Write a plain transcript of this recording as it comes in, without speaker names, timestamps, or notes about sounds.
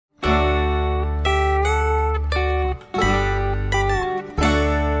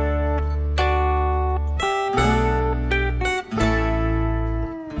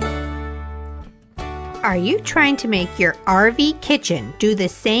Are you trying to make your RV kitchen do the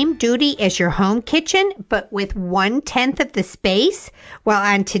same duty as your home kitchen, but with 1/10 of the space? Well,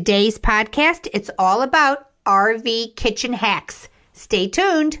 on today's podcast, it's all about RV kitchen hacks. Stay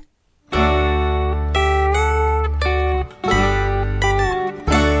tuned.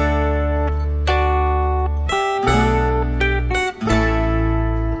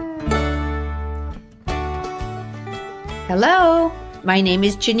 Hello, my name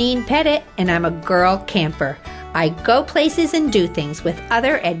is Janine Pettit, and I'm a girl camper. I go places and do things with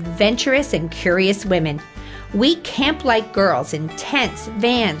other adventurous and curious women. We camp like girls in tents,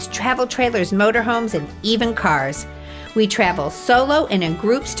 vans, travel trailers, motorhomes, and even cars. We travel solo and in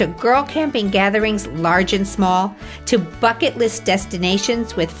groups to girl camping gatherings, large and small, to bucket list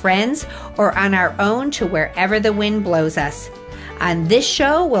destinations with friends, or on our own to wherever the wind blows us. On this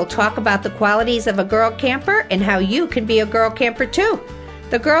show, we'll talk about the qualities of a girl camper and how you can be a girl camper too.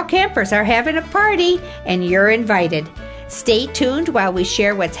 The girl campers are having a party, and you're invited. Stay tuned while we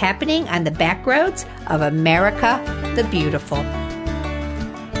share what's happening on the back roads of America the Beautiful.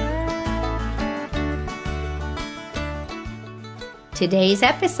 Today's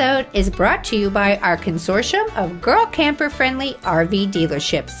episode is brought to you by our consortium of girl camper-friendly RV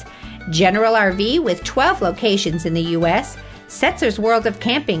dealerships. General RV with 12 locations in the U.S., Setzer's World of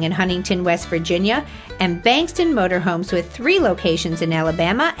Camping in Huntington, West Virginia, and Bankston Motorhomes with 3 locations in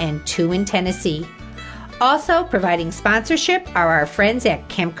Alabama and 2 in Tennessee. Also providing sponsorship are our friends at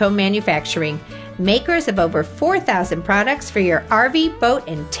Camco Manufacturing, makers of over 4,000 products for your RV, boat,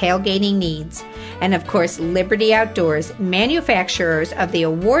 and tailgating needs. And of course, Liberty Outdoors, manufacturers of the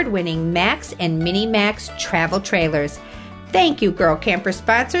award-winning Max and Mini Max travel trailers. Thank you, Girl Camper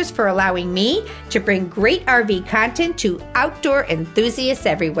sponsors, for allowing me to bring great RV content to outdoor enthusiasts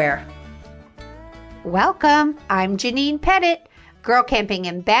everywhere. Welcome. I'm Janine Pettit, Girl Camping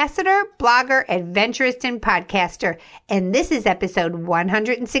ambassador, blogger, adventurist, and podcaster. And this is episode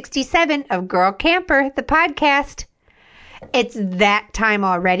 167 of Girl Camper, the podcast. It's that time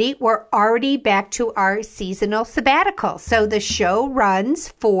already. We're already back to our seasonal sabbatical. So the show runs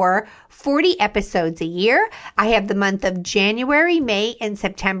for 40 episodes a year. I have the month of January, May, and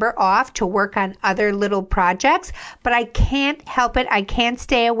September off to work on other little projects, but I can't help it. I can't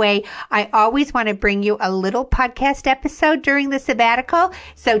stay away. I always want to bring you a little podcast episode during the sabbatical.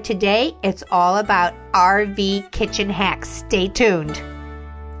 So today it's all about RV kitchen hacks. Stay tuned.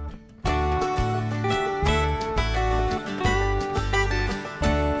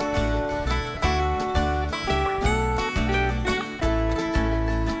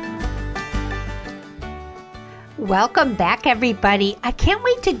 Welcome back, everybody. I can't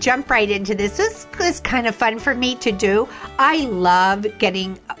wait to jump right into this. This is kind of fun for me to do. I love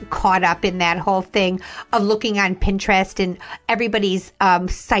getting caught up in that whole thing of looking on Pinterest and everybody's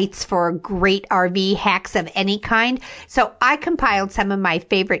sites for great RV hacks of any kind. So I compiled some of my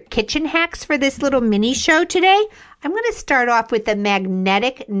favorite kitchen hacks for this little mini show today. I'm going to start off with the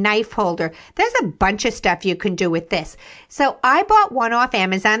magnetic knife holder. There's a bunch of stuff you can do with this. So I bought one off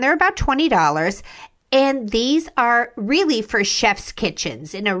Amazon. They're about $20. And these are really for chef's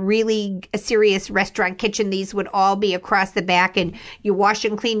kitchens. In a serious restaurant kitchen, these would all be across the back, and you wash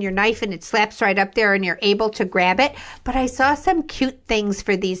and clean your knife and it slaps right up there and you're able to grab it. But I saw some cute things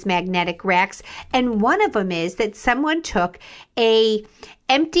for these magnetic racks. And one of them is that someone took a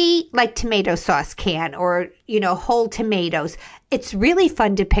empty like tomato sauce can or, whole tomatoes. It's really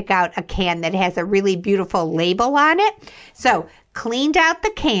fun to pick out a can that has a really beautiful label on it. So cleaned out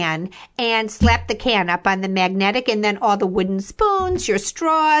the can and slapped the can up on the magnetic, and then all the wooden spoons, your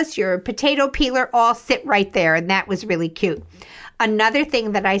straws, your potato peeler all sit right there, and that was really cute. Another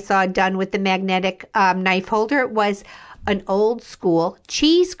thing that I saw done with the magnetic knife holder was an old school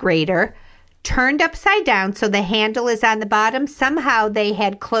cheese grater turned upside down so the handle is on the bottom. Somehow they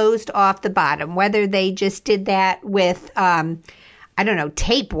had closed off the bottom, whether they just did that with,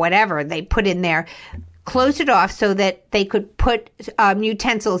 tape, whatever they put in there. Closed it off so that they could put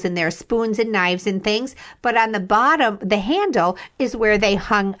utensils in there, spoons and knives and things. But on the bottom, the handle is where they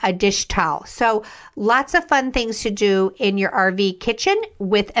hung a dish towel. So lots of fun things to do in your RV kitchen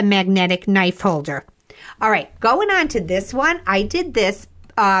with a magnetic knife holder. All right, going on to this one. I did this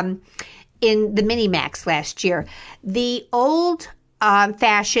in the Mini Max last year. The old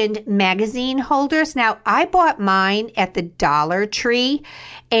fashioned magazine holders. Now, I bought mine at the Dollar Tree,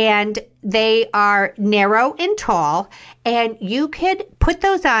 and they are narrow and tall, and you could put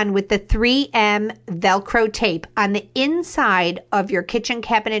those on with the 3M Velcro tape on the inside of your kitchen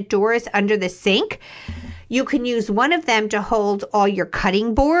cabinet doors under the sink. You can use one of them to hold all your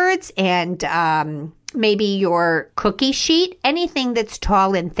cutting boards and maybe your cookie sheet, anything that's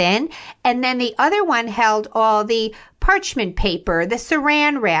tall and thin. And then the other one held all the parchment paper, the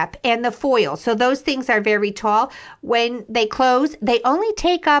saran wrap, and the foil. So those things are very tall. When they close, they only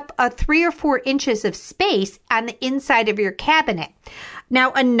take up 3 or 4 inches of space on the inside of your cabinet.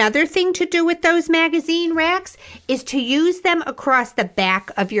 Now, another thing to do with those magazine racks is to use them across the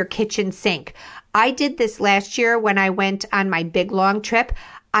back of your kitchen sink. I did this last year when I went on my big long trip.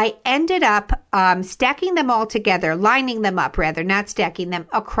 I ended up stacking them all together, lining them up rather, not stacking them,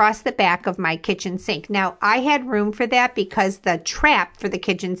 across the back of my kitchen sink. Now, I had room for that because the trap for the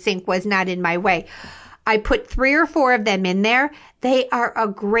kitchen sink was not in my way. I put 3 or 4 of them in there. They are a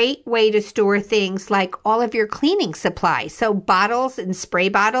great way to store things like all of your cleaning supplies. So bottles and spray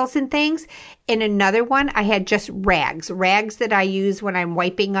bottles and things. In another one, I had just rags that I use when I'm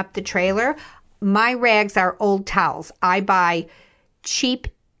wiping up the trailer. My rags are old towels. I buy cheap,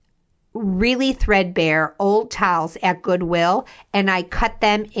 really threadbare old towels at Goodwill, and I cut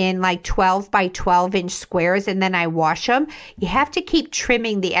them in like 12 by 12 inch squares, and then I wash them. You have to keep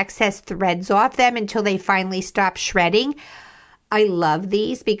trimming the excess threads off them until they finally stop shredding. I love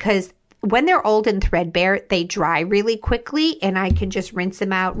these because when they're old and threadbare, they dry really quickly, and I can just rinse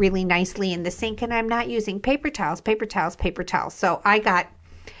them out really nicely in the sink, and I'm not using paper towels. So I got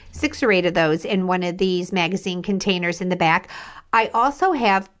 6 or 8 of those in one of these magazine containers in the back. I also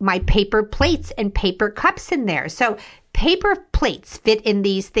have my paper plates and paper cups in there. So paper plates fit in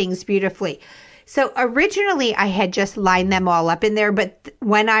these things beautifully. So originally I had just lined them all up in there, but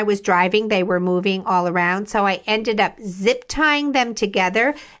when I was driving, they were moving all around. So I ended up zip tying them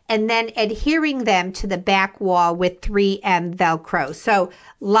together and then adhering them to the back wall with 3M Velcro. So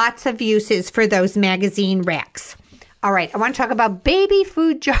lots of uses for those magazine racks. All right, I want to talk about baby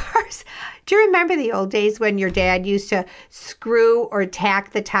food jars. Do you remember the old days when your dad used to screw or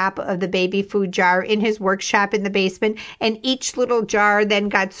tack the top of the baby food jar in his workshop in the basement, and each little jar then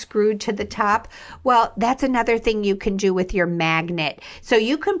got screwed to the top? Well, that's another thing you can do with your magnet. So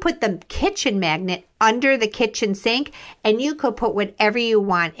you can put the kitchen magnet under the kitchen sink, and you could put whatever you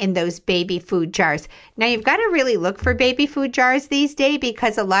want in those baby food jars. Now, you've got to really look for baby food jars these days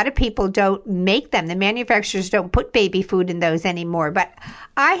because a lot of people don't make them. The manufacturers don't put baby food in those anymore, but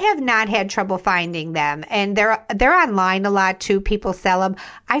I have not had trouble finding them, and they're online a lot too. People sell them.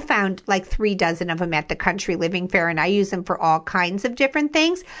 I found like 3 dozen of them at the Country Living Fair, and I use them for all kinds of different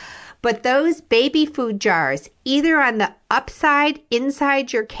things. But those baby food jars, either on the upside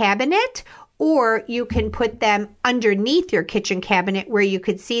inside your cabinet, or you can put them underneath your kitchen cabinet where you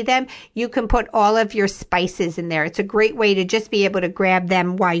could see them. You can put all of your spices in there. It's a great way to just be able to grab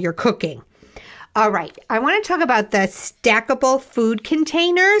them while you're cooking. All right, I want to talk about the stackable food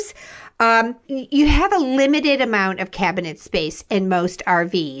containers. You have a limited amount of cabinet space in most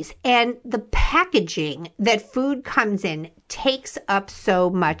RVs, and the packaging that food comes in takes up so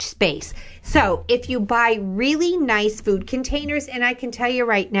much space. So if you buy really nice food containers, and I can tell you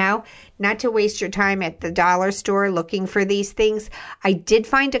right now, not to waste your time at the dollar store looking for these things, I did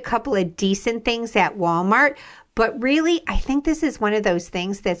find a couple of decent things at Walmart. But really, I think this is one of those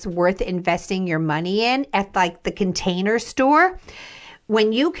things that's worth investing your money in at like the Container Store.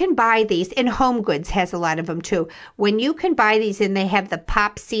 When you can buy these, and Home Goods has a lot of them too. When you can buy these and they have the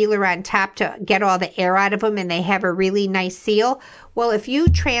pop sealer on top to get all the air out of them, and they have a really nice seal. Well, if you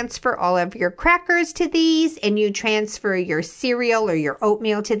transfer all of your crackers to these and you transfer your cereal or your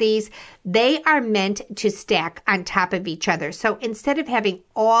oatmeal to these, they are meant to stack on top of each other. So instead of having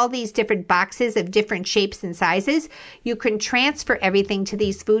all these different boxes of different shapes and sizes, you can transfer everything to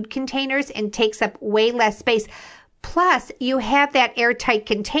these food containers and takes up way less space. Plus, you have that airtight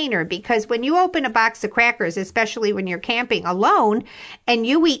container because when you open a box of crackers, especially when you're camping alone, and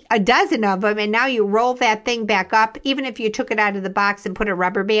you eat a dozen of them, and now you roll that thing back up, even if you took it out of the box and put a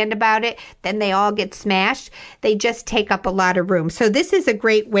rubber band about it, then they all get smashed. They just take up a lot of room. So this is a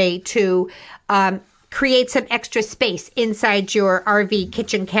great way to create some extra space inside your RV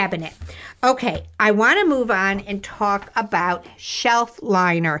kitchen cabinet. Okay, I want to move on and talk about shelf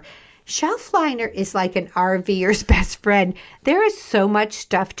liner. Shelf liner is like an RVer's best friend. There is so much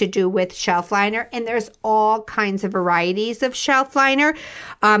stuff to do with shelf liner, and there's all kinds of varieties of shelf liner.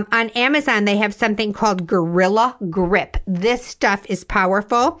 On Amazon, they have something called Gorilla Grip. This stuff is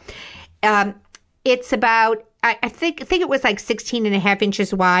powerful. It's about, I think it was like 16 and a half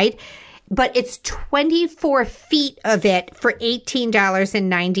inches wide, but it's 24 feet of it for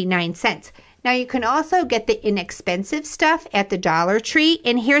 $18.99. Now, you can also get the inexpensive stuff at the Dollar Tree,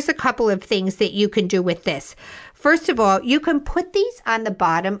 and here's a couple of things that you can do with this. First of all, you can put these on the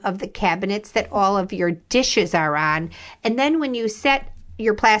bottom of the cabinets that all of your dishes are on, and then when you set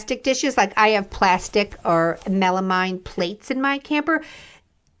your plastic dishes, like I have plastic or melamine plates in my camper,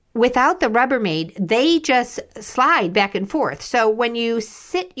 without the Rubbermaid, they just slide back and forth. So when you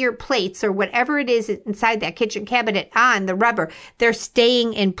sit your plates or whatever it is inside that kitchen cabinet on the rubber, they're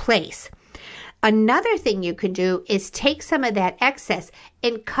staying in place. Another thing you can do is take some of that excess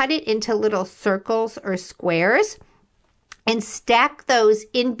and cut it into little circles or squares and stack those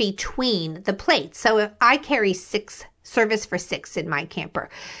in between the plates. So if I carry service for 6 in my camper.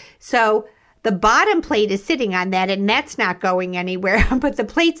 So the bottom plate is sitting on that, and that's not going anywhere, but the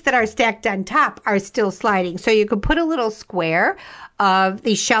plates that are stacked on top are still sliding. So you can put a little square of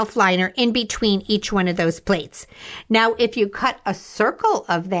the shelf liner in between each one of those plates. Now, if you cut a circle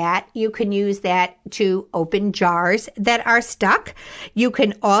of that, you can use that to open jars that are stuck. You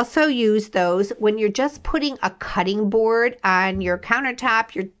can also use those when you're just putting a cutting board on your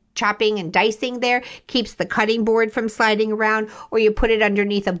countertop, you're chopping and dicing there, keeps the cutting board from sliding around, or you put it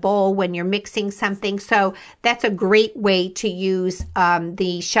underneath a bowl when you're mixing something. So that's a great way to use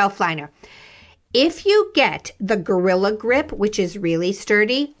the shelf liner. If you get the Gorilla Grip, which is really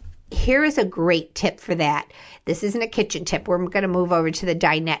sturdy, here is a great tip for that. This isn't a kitchen tip. We're going to move over to the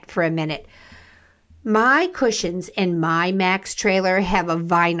dinette for a minute. My cushions in my Max trailer have a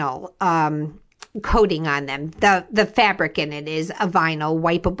vinyl coating on them. The fabric in it is a vinyl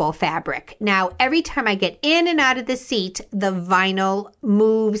wipeable fabric. Now, every time I get in and out of the seat, the vinyl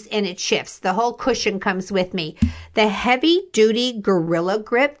moves and it shifts. The whole cushion comes with me. The heavy duty Gorilla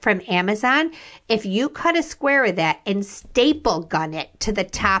Grip from Amazon, if you cut a square of that and staple gun it to the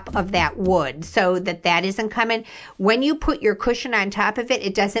top of that wood so that isn't coming, when you put your cushion on top of it,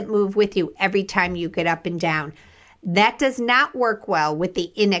 it doesn't move with you every time you get up and down. That does not work well with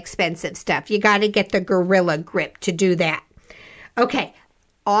the inexpensive stuff. You got to get the Gorilla Grip to do that. Okay,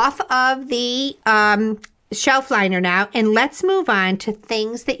 off of the shelf liner now, and let's move on to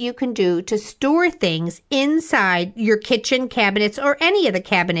things that you can do to store things inside your kitchen cabinets or any of the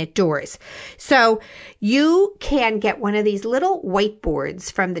cabinet doors. So you can get one of these little whiteboards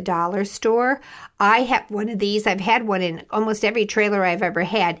from the dollar store. I have one of these. I've had one in almost every trailer I've ever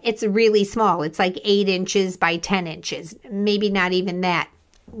had. It's really small. It's like 8 inches by 10 inches. Maybe not even that.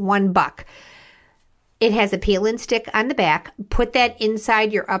 $1. It has a peel and stick on the back. Put that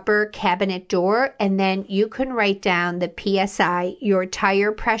inside your upper cabinet door, and then you can write down the PSI, your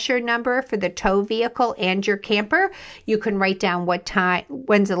tire pressure number for the tow vehicle and your camper. You can write down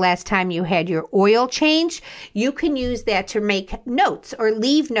when's the last time you had your oil changed. You can use that to make notes or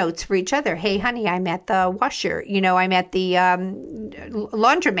leave notes for each other. Hey, honey, I'm at the washer. I'm at the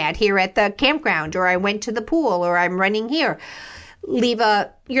laundromat here at the campground, or I went to the pool, or I'm running here. Leave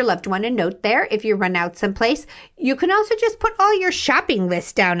your loved one a note there if you run out someplace. You can also just put all your shopping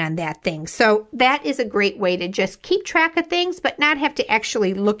lists down on that thing. So that is a great way to just keep track of things, but not have to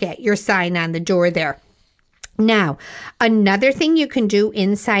actually look at your sign on the door there. Now, another thing you can do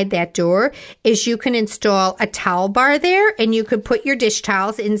inside that door is you can install a towel bar there, and you could put your dish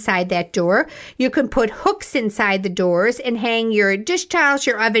towels inside that door. You can put hooks inside the doors and hang your dish towels,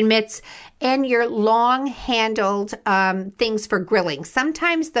 your oven mitts, and your long-handled things for grilling.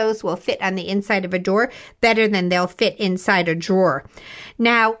 Sometimes those will fit on the inside of a door better than they'll fit inside a drawer.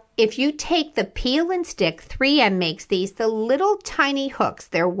 Now, if you take the peel and stick, 3M makes these, the little tiny hooks.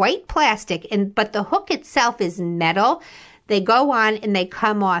 They're white plastic, but the hook itself is metal. They go on and they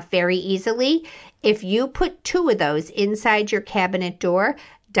come off very easily. If you put 2 of those inside your cabinet door,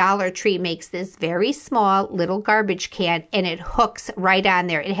 Dollar Tree makes this very small little garbage can, and it hooks right on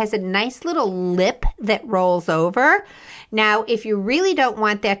there. It has a nice little lip that rolls over. Now, if you really don't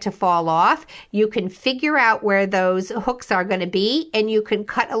want that to fall off, you can figure out where those hooks are going to be, and you can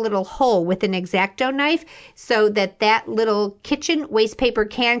cut a little hole with an X-Acto knife so that little kitchen waste paper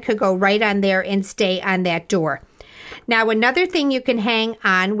can could go right on there and stay on that door. Now, another thing you can hang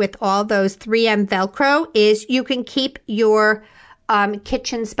on with all those 3M Velcro is you can keep your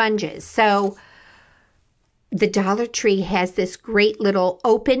kitchen sponges. So the Dollar Tree has this great little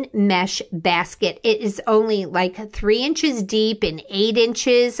open mesh basket. It is only like 3 inches deep and 8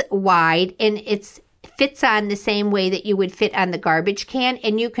 inches wide, and it fits on the same way that you would fit on the garbage can.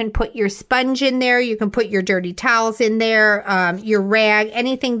 And you can put your sponge in there. You can put your dirty towels in there, your rag,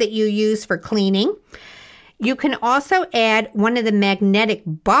 anything that you use for cleaning. You can also add one of the magnetic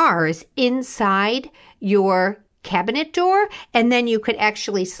bars inside your cabinet door, and then you could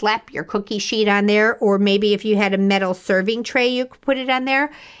actually slap your cookie sheet on there, or maybe if you had a metal serving tray, you could put it on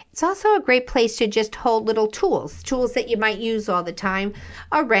there. It's also a great place to just hold little tools that you might use all the time,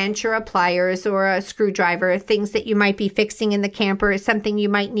 a wrench or a pliers or a screwdriver, things that you might be fixing in the camper, something you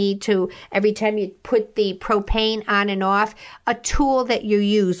might need to, every time you put the propane on and off, a tool that you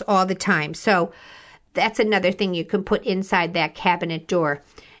use all the time. So that's another thing you can put inside that cabinet door.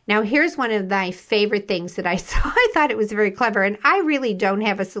 Now, here's one of my favorite things that I saw. I thought it was very clever, and I really don't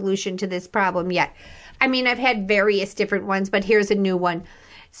have a solution to this problem yet. I mean, I've had various different ones, but here's a new one.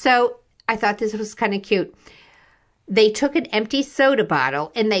 So I thought this was kind of cute. They took an empty soda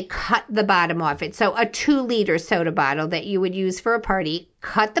bottle and they cut the bottom off it. So a 2-liter soda bottle that you would use for a party,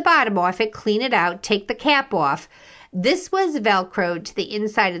 cut the bottom off it, clean it out, take the cap off. This was Velcroed to the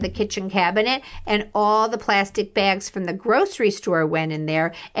inside of the kitchen cabinet, and all the plastic bags from the grocery store went in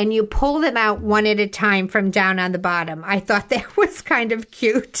there, and you pull them out one at a time from down on the bottom. I thought that was kind of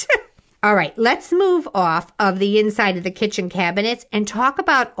cute. All right, let's move off of the inside of the kitchen cabinets and talk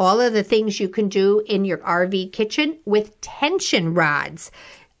about all of the things you can do in your RV kitchen with tension rods.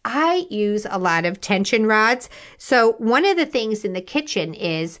 I use a lot of tension rods. So one of the things in the kitchen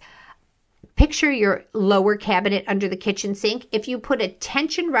is, picture your lower cabinet under the kitchen sink. If you put a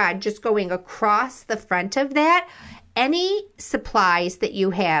tension rod just going across the front of that, any supplies that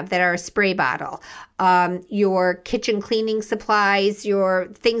you have that are a spray bottle, your kitchen cleaning supplies, your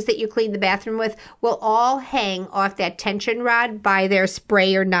things that you clean the bathroom with, will all hang off that tension rod by their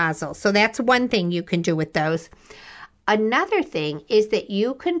spray or nozzle. So that's one thing you can do with those. Another thing is that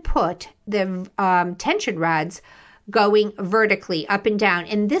you can put the tension rods going vertically up and down.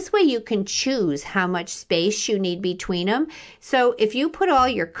 And this way you can choose how much space you need between them. So if you put all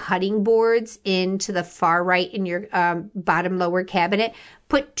your cutting boards into the far right in your bottom lower cabinet,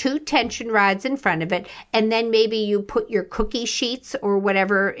 put 2 tension rods in front of it, and then maybe you put your cookie sheets or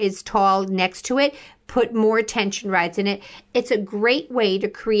whatever is tall next to it, put more tension rods in it. It's a great way to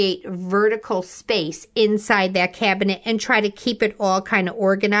create vertical space inside that cabinet and try to keep it all kind of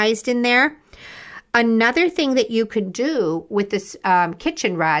organized in there. Another thing that you can do with this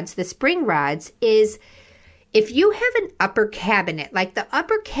kitchen rods, the spring rods, is if you have an upper cabinet, like the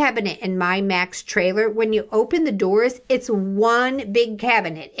upper cabinet in my Max trailer, when you open the doors, it's one big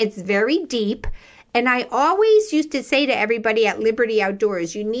cabinet. It's very deep. And I always used to say to everybody at Liberty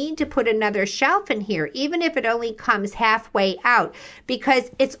Outdoors, you need to put another shelf in here, even if it only comes halfway out,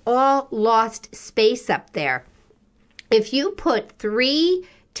 because it's all lost space up there. If you put 3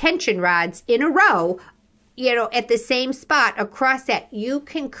 tension rods in a row, at the same spot across that, you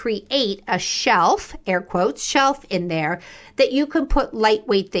can create a shelf, air quotes, shelf in there that you can put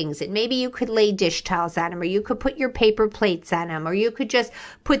lightweight things in. Maybe you could lay dish towels on them, or you could put your paper plates on them, or you could just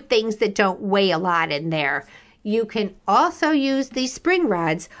put things that don't weigh a lot in there. You can also use these spring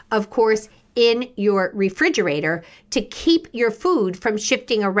rods, of course, in your refrigerator to keep your food from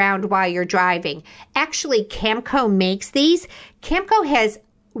shifting around while you're driving. Actually, Camco makes these. Camco has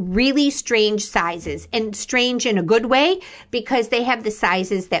really strange sizes, and strange in a good way because they have the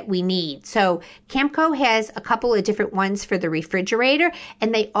sizes that we need. So Camco has a couple of different ones for the refrigerator,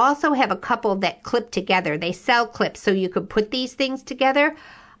 and they also have a couple that clip together. They sell clips so you could put these things together.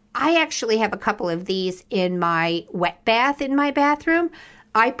 I actually have a couple of these in my wet bath in my bathroom.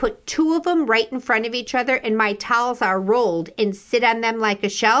 I put 2 of them right in front of each other, and my towels are rolled and sit on them like a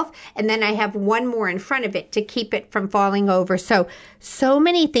shelf. And then I have one more in front of it to keep it from falling over. So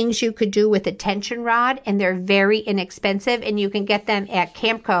many things you could do with a tension rod, and they're very inexpensive, and you can get them at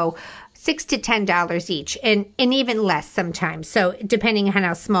Camco, $6 to $10 each, and even less sometimes. So depending on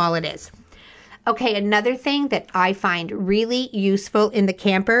how small it is. Okay, another thing that I find really useful in the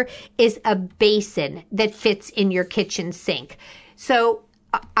camper is a basin that fits in your kitchen sink. So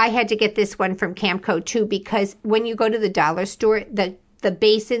I had to get this one from Camco too, because when you go to the dollar store, the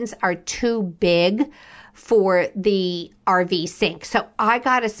basins are too big for the RV sink. So I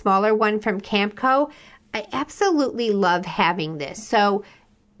got a smaller one from Camco. I absolutely love having this. So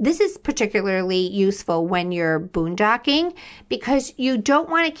this is particularly useful when you're boondocking because you don't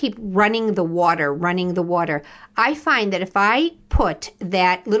want to keep running the water. I find that if I put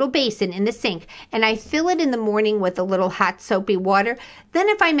that little basin in the sink and I fill it in the morning with a little hot soapy water, then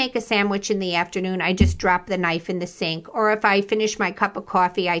if I make a sandwich in the afternoon, I just drop the knife in the sink. Or if I finish my cup of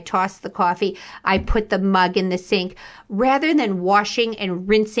coffee, I toss the coffee, I put the mug in the sink. Rather than washing and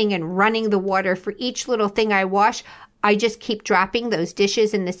rinsing and running the water for each little thing I wash, I just keep dropping those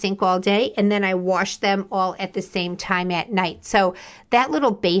dishes in the sink all day, and then I wash them all at the same time at night. So that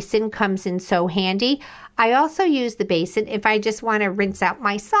little basin comes in so handy. I also use the basin if I just want to rinse out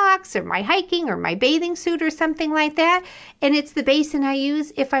my socks or my hiking or my bathing suit or something like that. And it's the basin I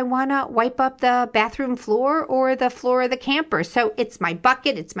use if I want to wipe up the bathroom floor or the floor of the camper. So it's my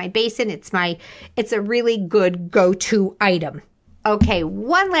bucket, it's my basin, it's a really good go-to item. Okay,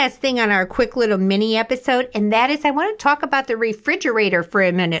 one last thing on our quick little mini episode, and that is I want to talk about the refrigerator for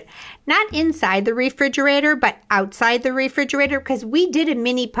a minute. Not inside the refrigerator, but outside the refrigerator, because we did a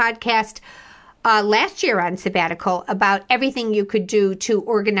mini podcast last year on sabbatical about everything you could do to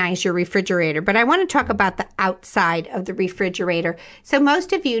organize your refrigerator. But I want to talk about the outside of the refrigerator. So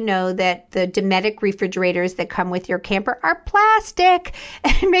most of you know that the Dometic refrigerators that come with your camper are plastic.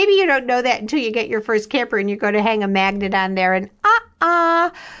 And maybe you don't know that until you get your first camper and you go to hang a magnet on there and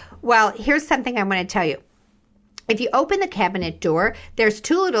Well, here's something I want to tell you. If you open the cabinet door, there's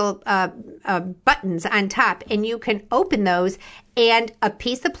two little buttons on top, and you can open those, and a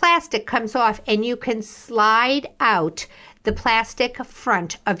piece of plastic comes off, and you can slide out the plastic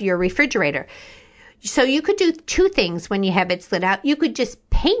front of your refrigerator. So you could do two things when you have it slid out. You could just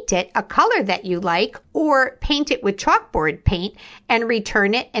paint it a color that you like, or paint it with chalkboard paint and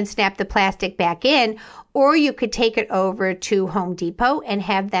return it and snap the plastic back in. Or you could take it over to Home Depot and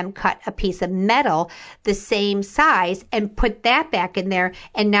have them cut a piece of metal the same size and put that back in there.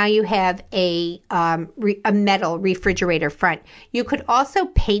 And now you have a metal refrigerator front. You could also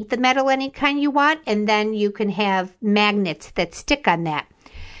paint the metal any kind you want, and then you can have magnets that stick on that.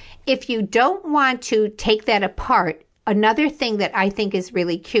 If you don't want to take that apart, another thing that I think is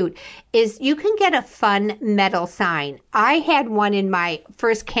really cute is you can get a fun metal sign. I had one in my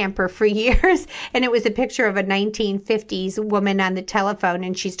first camper for years, and it was a picture of a 1950s woman on the telephone,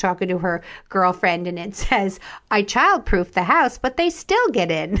 and she's talking to her girlfriend, and it says, "I childproof the house, but they still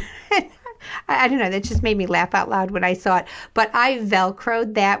get in." I don't know, that just made me laugh out loud when I saw it. But I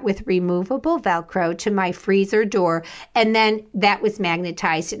Velcroed that with removable Velcro to my freezer door, and then that was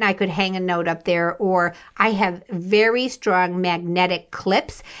magnetized, and I could hang a note up there. Or I have very strong magnetic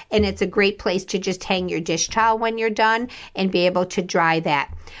clips, and it's a great place to just hang your dish towel when you're done and be able to dry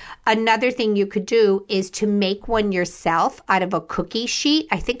that. Another thing you could do is to make one yourself out of a cookie sheet.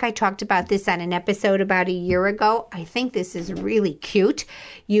 I think I talked about this on an episode about a year ago. I think this is really cute.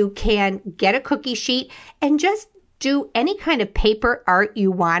 You can get a cookie sheet and just do any kind of paper art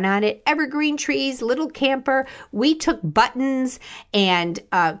you want on it. Evergreen trees, little camper. We took buttons and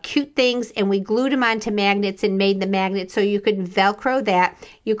cute things, and we glued them onto magnets and made the magnets so you could Velcro that.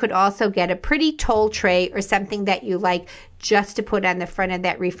 You could also get a pretty toll tray or something that you like just to put on the front of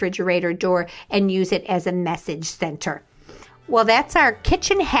that refrigerator door and use it as a message center. Well, that's our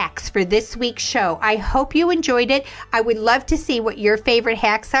kitchen hacks for this week's show. I hope you enjoyed it. I would love to see what your favorite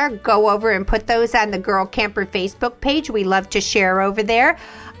hacks are. Go over and put those on the Girl Camper Facebook page. We love to share over there.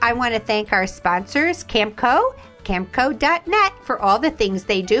 I want to thank our sponsors, Campco, Campco.net, for all the things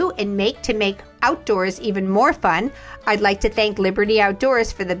they do and make to make outdoors even more fun. I'd like to thank Liberty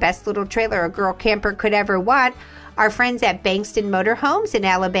Outdoors for the best little trailer a girl camper could ever want. Our friends at Bankston Motorhomes in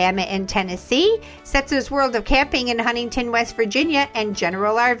Alabama and Tennessee, Setzer's World of Camping in Huntington, West Virginia, and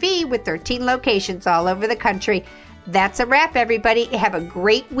General RV with 13 locations all over the country. That's a wrap, everybody. Have a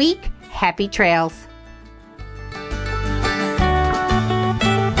great week. Happy trails.